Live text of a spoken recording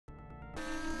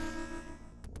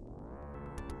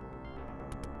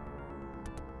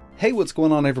Hey, what's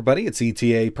going on everybody? It's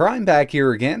ETAPRIME back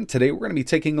here again. Today we're going to be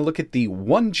taking a look at the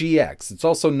One GX. It's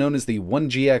also known as the One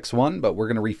GX1, but we're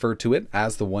going to refer to it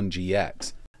as the One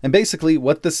GX. And basically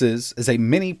what this is a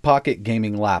mini pocket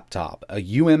gaming laptop, a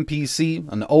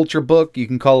UMPC, an Ultrabook, you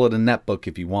can call it a NetBook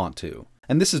if you want to.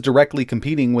 And this is directly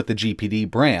competing with the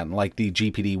GPD brand, like the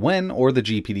GPD-Win or the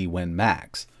GPD-Win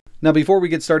Max. Now before we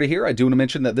get started here, I do want to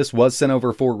mention that this was sent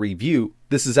over for review.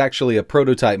 This is actually a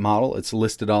prototype model, it's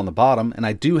listed on the bottom, and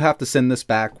I do have to send this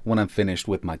back when I'm finished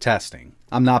with my testing.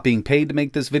 I'm not being paid to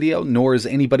make this video, nor is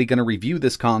anybody going to review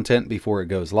this content before it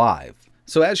goes live.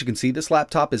 So as you can see, this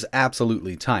laptop is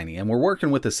absolutely tiny, and we're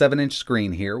working with a 7-inch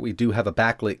screen here. We do have a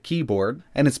backlit keyboard,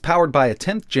 and it's powered by a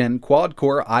 10th gen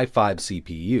quad-core i5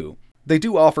 CPU. They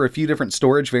do offer a few different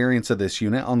storage variants of this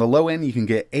unit. On the low end, you can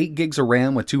get 8 gigs of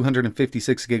RAM with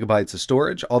 256 gigabytes of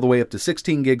storage, all the way up to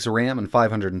 16 gigs of RAM and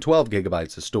 512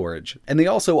 gigabytes of storage. And they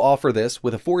also offer this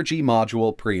with a 4G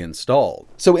module pre-installed.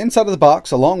 So inside of the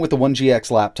box, along with the One GX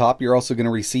laptop, you're also going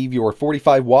to receive your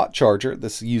 45-watt charger.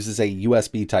 This uses a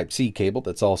USB Type-C cable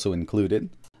that's also included.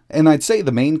 And I'd say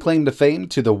the main claim to fame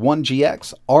to the One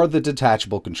GX are the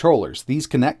detachable controllers. These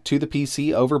connect to the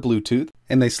PC over Bluetooth,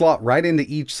 and they slot right into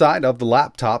each side of the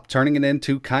laptop, turning it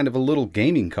into kind of a little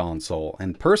gaming console.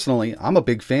 And personally, I'm a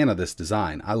big fan of this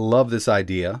design. I love this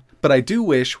idea, but I do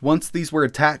wish once these were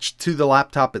attached to the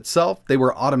laptop itself, they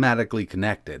were automatically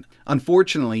connected.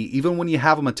 Unfortunately, even when you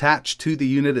have them attached to the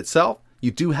unit itself,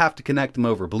 you do have to connect them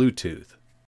over Bluetooth.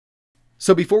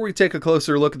 So before we take a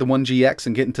closer look at the One GX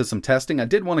and get into some testing, I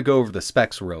did want to go over the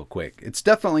specs real quick. It's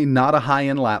definitely not a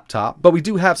high-end laptop, but we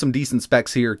do have some decent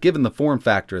specs here given the form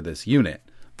factor of this unit.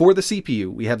 For the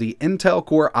CPU, we have the Intel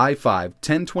Core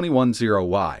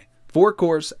i5-10110Y. 4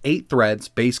 cores, 8 threads,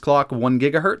 base clock of 1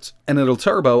 GHz, and it'll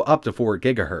turbo up to 4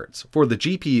 GHz. For the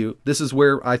GPU, this is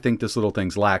where I think this little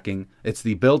thing's lacking. It's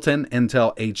the built-in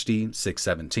Intel HD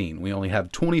 617. We only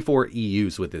have 24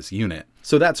 EUs with this unit.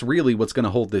 So that's really what's going to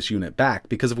hold this unit back,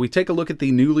 because if we take a look at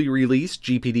the newly released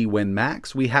GPD-Win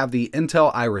Max, we have the Intel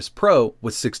Iris Pro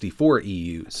with 64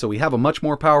 EUs. So we have a much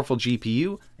more powerful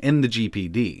GPU in the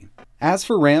GPD. As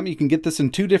for RAM, you can get this in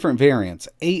 2 different variants,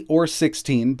 8 or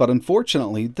 16, but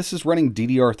unfortunately, this is running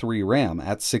DDR3 RAM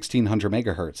at 1600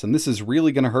 MHz, and this is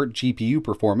really going to hurt GPU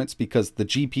performance because the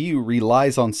GPU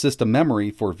relies on system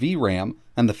memory for VRAM,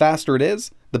 and the faster it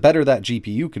is, the better that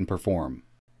GPU can perform.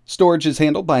 Storage is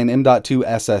handled by an M.2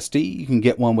 SSD. You can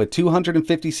get one with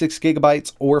 256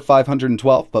 gigabytes or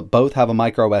 512, but both have a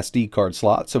micro SD card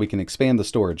slot, so we can expand the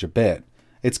storage a bit.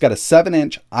 It's got a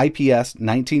 7-inch IPS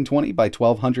 1920 by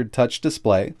 1200 touch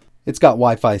display. It's got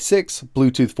Wi-Fi 6,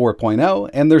 Bluetooth 4.0,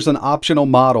 and there's an optional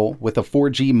model with a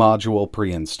 4G module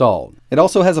pre-installed. It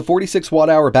also has a 46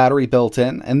 watt-hour battery built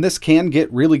in, and this can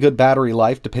get really good battery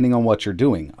life depending on what you're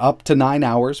doing. Up to 9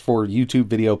 hours for YouTube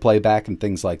video playback and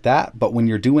things like that, but when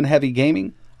you're doing heavy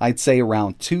gaming, I'd say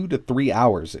around 2 to 3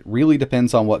 hours. It really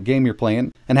depends on what game you're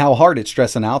playing and how hard it's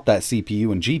stressing out that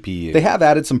CPU and GPU. They have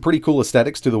added some pretty cool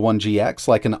aesthetics to the One GX,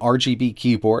 like an RGB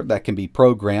keyboard that can be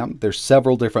programmed. There's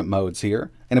several different modes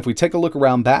here. And if we take a look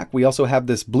around back, we also have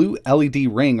this blue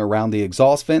LED ring around the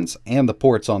exhaust vents and the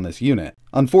ports on this unit.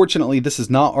 Unfortunately, this is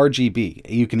not RGB.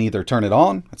 You can either turn it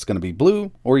on, it's going to be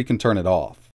blue, or you can turn it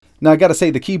off. Now I gotta say,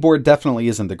 the keyboard definitely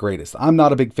isn't the greatest. I'm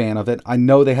not a big fan of it. I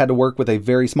know they had to work with a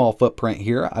very small footprint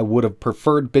here. I would have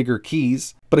preferred bigger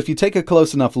keys, but if you take a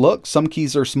close enough look, some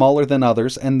keys are smaller than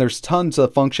others, and there's tons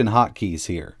of function hotkeys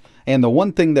here. And the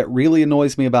one thing that really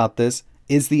annoys me about this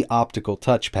is the optical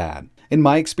touchpad. In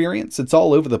my experience, it's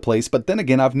all over the place, but then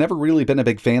again, I've never really been a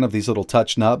big fan of these little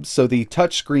touch nubs, so the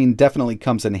touchscreen definitely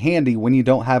comes in handy when you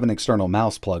don't have an external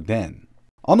mouse plugged in.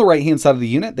 On the right hand side of the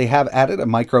unit, they have added a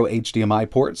micro HDMI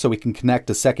port so we can connect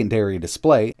a secondary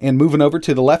display. And moving over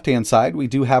to the left hand side, we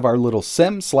do have our little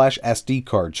SIM/SD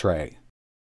card tray.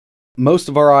 Most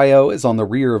of our I/O is on the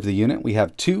rear of the unit. We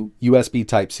have 2 USB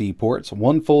Type-C ports,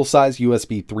 1 full-size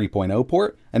USB 3.0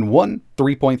 port, and 1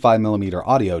 3.5mm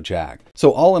audio jack.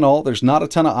 So all in all, there's not a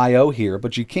ton of I/O here,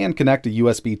 but you can connect a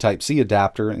USB Type-C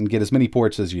adapter and get as many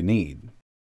ports as you need.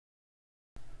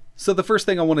 So the first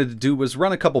thing I wanted to do was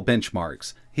run a couple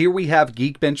benchmarks. Here we have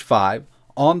Geekbench 5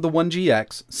 on the One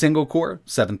GX, single core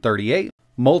 738,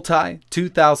 multi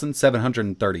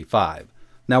 2735.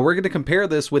 Now we're going to compare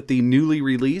this with the newly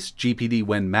released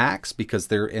GPD-Win Max because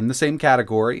they're in the same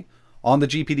category. On the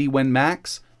GPD-Win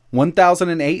Max,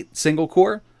 1008 single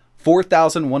core,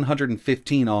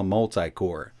 4115 on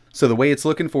multi-core. So the way it's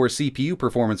looking for CPU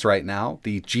performance right now,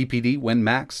 the GPD-Win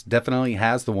Max definitely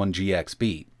has the One GX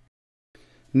beat.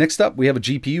 Next up, we have a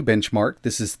GPU benchmark.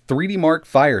 This is 3D Mark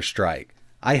Firestrike.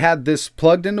 I had this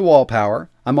plugged into wall power.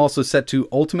 I'm also set to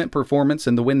ultimate performance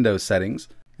in the Windows settings.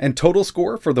 And total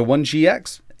score for the One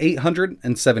GX,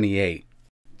 878.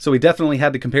 So we definitely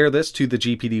had to compare this to the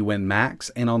GPD Win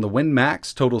Max, and on the Win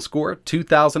Max, total score,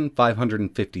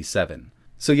 2,557.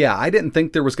 So yeah, I didn't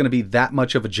think there was going to be that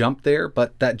much of a jump there,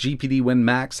 but that GPD Win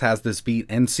Max has this beat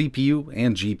in CPU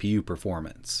and GPU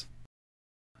performance.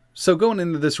 So going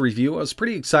into this review, I was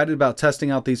pretty excited about testing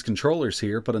out these controllers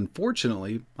here, but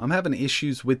unfortunately, I'm having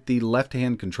issues with the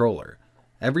left-hand controller.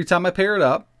 Every time I pair it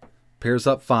up, pairs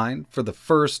up fine for the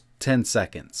first 10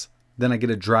 seconds. Then I get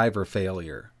a driver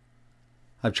failure.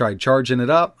 I've tried charging it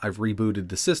up, I've rebooted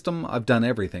the system, I've done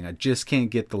everything. I just can't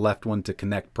get the left one to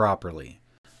connect properly.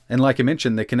 And like I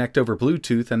mentioned, they connect over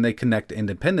Bluetooth and they connect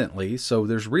independently, so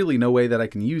there's really no way that I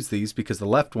can use these because the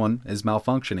left one is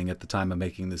malfunctioning at the time of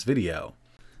making this video.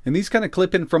 And these kind of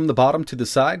clip in from the bottom to the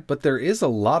side, but there is a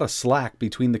lot of slack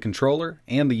between the controller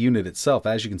and the unit itself.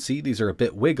 As you can see, these are a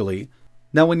bit wiggly.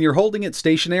 Now when you're holding it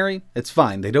stationary, it's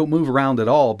fine. They don't move around at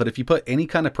all, but if you put any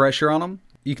kind of pressure on them,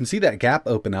 you can see that gap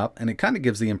open up, and it kind of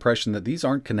gives the impression that these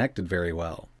aren't connected very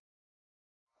well.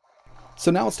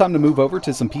 So now it's time to move over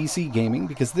to some PC gaming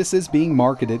because this is being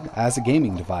marketed as a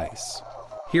gaming device.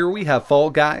 Here we have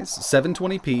Fall Guys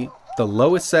 720p, the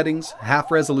lowest settings,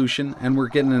 half resolution, and we're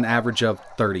getting an average of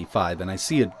 35, and I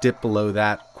see a dip below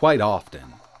that quite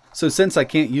often. So since I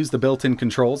can't use the built-in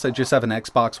controls, I just have an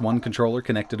Xbox One controller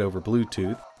connected over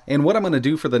Bluetooth. And what I'm going to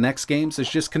do for the next games is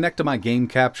just connect to my game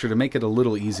capture to make it a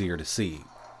little easier to see.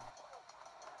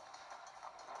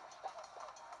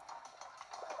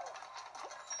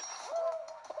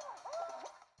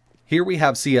 Here we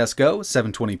have CSGO,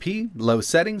 720p, low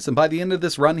settings, and by the end of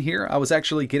this run here, I was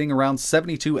actually getting around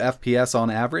 72 FPS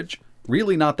on average.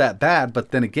 Really not that bad,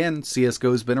 but then again,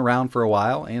 CSGO's been around for a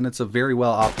while, and it's a very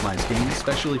well optimized game,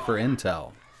 especially for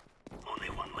Intel. Only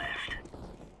one left.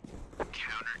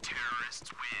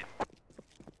 Counter-terrorists win.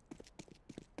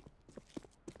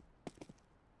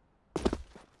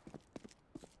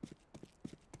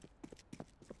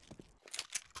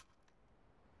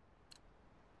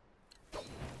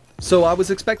 So I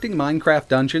was expecting Minecraft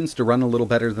Dungeons to run a little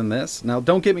better than this. Now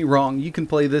don't get me wrong, you can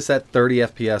play this at 30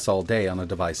 FPS all day on a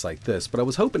device like this, but I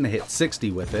was hoping to hit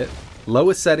 60 with it.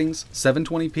 Lowest settings,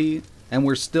 720p, and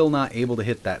we're still not able to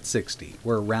hit that 60.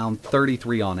 We're around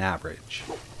 33 on average.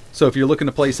 So if you're looking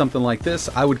to play something like this,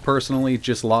 I would personally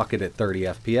just lock it at 30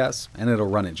 FPS, and it'll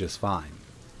run it just fine.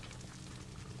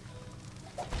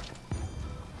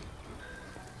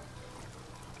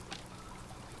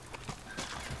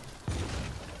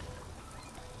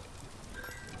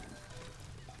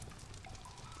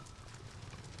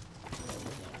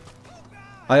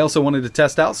 I also wanted to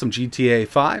test out some GTA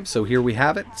 5, so here we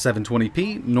have it,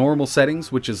 720p, normal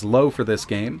settings, which is low for this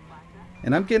game.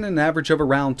 And I'm getting an average of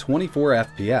around 24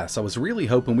 FPS. I was really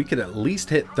hoping we could at least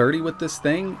hit 30 with this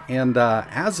thing, and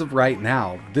as of right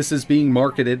now, this is being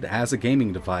marketed as a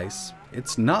gaming device.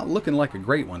 It's not looking like a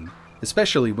great one,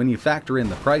 especially when you factor in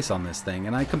the price on this thing,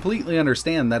 and I completely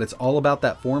understand that it's all about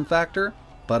that form factor,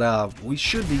 but we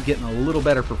should be getting a little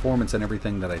better performance in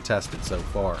everything that I tested so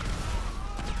far.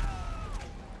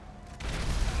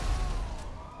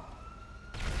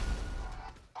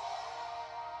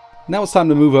 Now it's time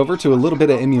to move over to a little bit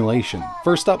of emulation.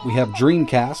 First up, we have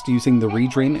Dreamcast using the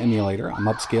Reream emulator. I'm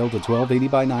upscaled to 1280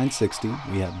 by 960.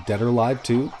 We have Dead or Alive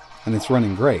 2, and it's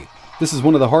running great. This is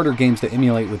one of the harder games to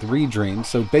emulate with Redream,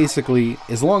 so basically,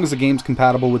 as long as the game's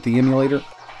compatible with the emulator,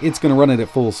 it's going to run it at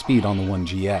full speed on the One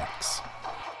GX.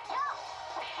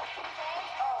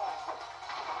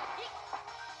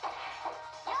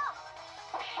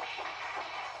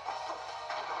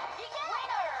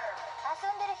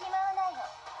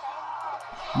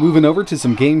 Moving over to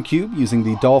some Gamecube using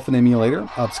the DOlphin emulator,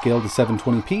 upscaled to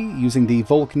 720p, using the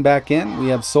Vulkan backend, we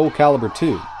have Soul Calibur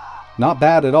 2. Not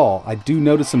bad at all. I do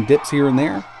notice some dips here and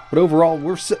there, but overall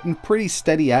we're sitting pretty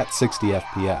steady at 60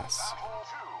 FPS.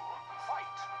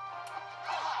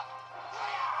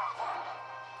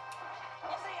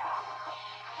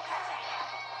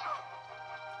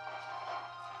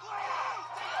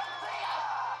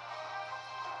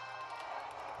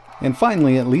 And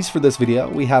finally, at least for this video,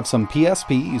 we have some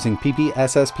PSP using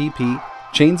PPSSPP,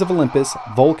 Chains of Olympus,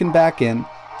 Vulkan backend,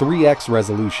 3x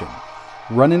resolution.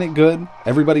 Running it good.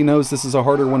 Everybody knows this is a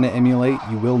harder one to emulate.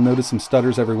 You will notice some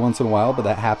stutters every once in a while, but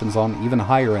that happens on even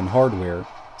higher end hardware.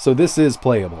 So this is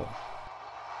playable.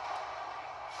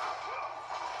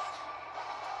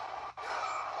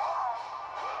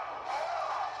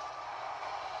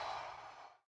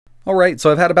 Alright,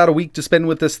 so I've had about a week to spend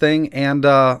with this thing, and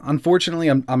unfortunately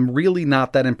I'm really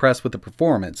not that impressed with the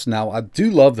performance. Now, I do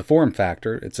love the form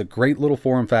factor. It's a great little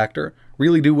form factor.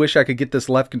 Really do wish I could get this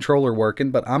left controller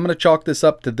working, but I'm going to chalk this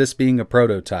up to this being a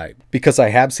prototype. Because I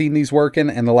have seen these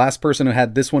working, and the last person who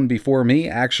had this one before me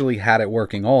actually had it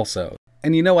working also.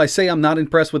 And you know, I say I'm not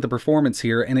impressed with the performance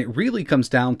here, and it really comes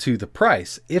down to the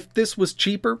price. If this was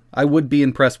cheaper, I would be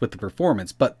impressed with the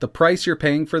performance, but the price you're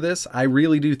paying for this, I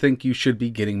really do think you should be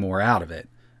getting more out of it.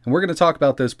 And we're going to talk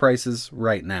about those prices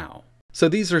right now. So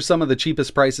these are some of the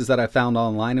cheapest prices that I found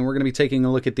online, and we're going to be taking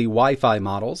a look at the Wi-Fi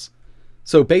models.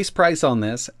 So base price on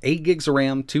this, 8 gigs of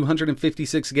RAM,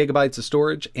 256 gigabytes of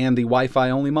storage, and the Wi-Fi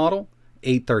only model,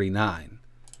 $839.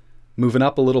 Moving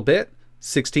up a little bit,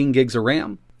 16 gigs of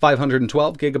RAM,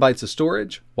 512 gigabytes of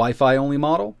storage, Wi-Fi only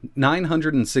model,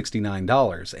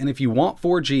 $969. And if you want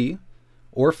 4G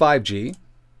or 5G,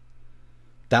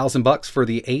 $1,000 for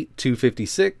the 8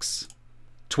 256,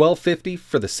 $1,250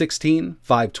 for the 16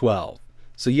 512.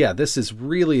 So yeah, this is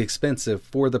really expensive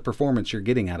for the performance you're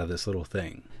getting out of this little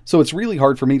thing. So it's really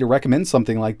hard for me to recommend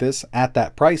something like this at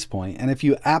that price point. And if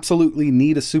you absolutely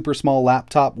need a super small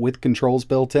laptop with controls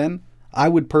built in, I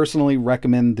would personally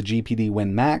recommend the GPD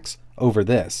Win Max over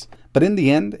this. But in the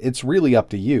end, it's really up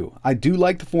to you. I do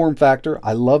like the form factor.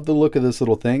 I love the look of this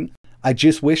little thing. I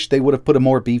just wish they would have put a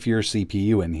more beefier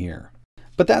CPU in here.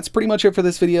 But that's pretty much it for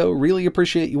this video. Really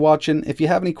appreciate you watching. If you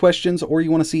have any questions or you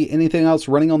want to see anything else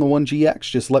running on the One GX,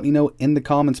 just let me know in the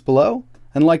comments below.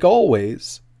 And like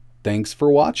always, thanks for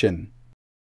watching.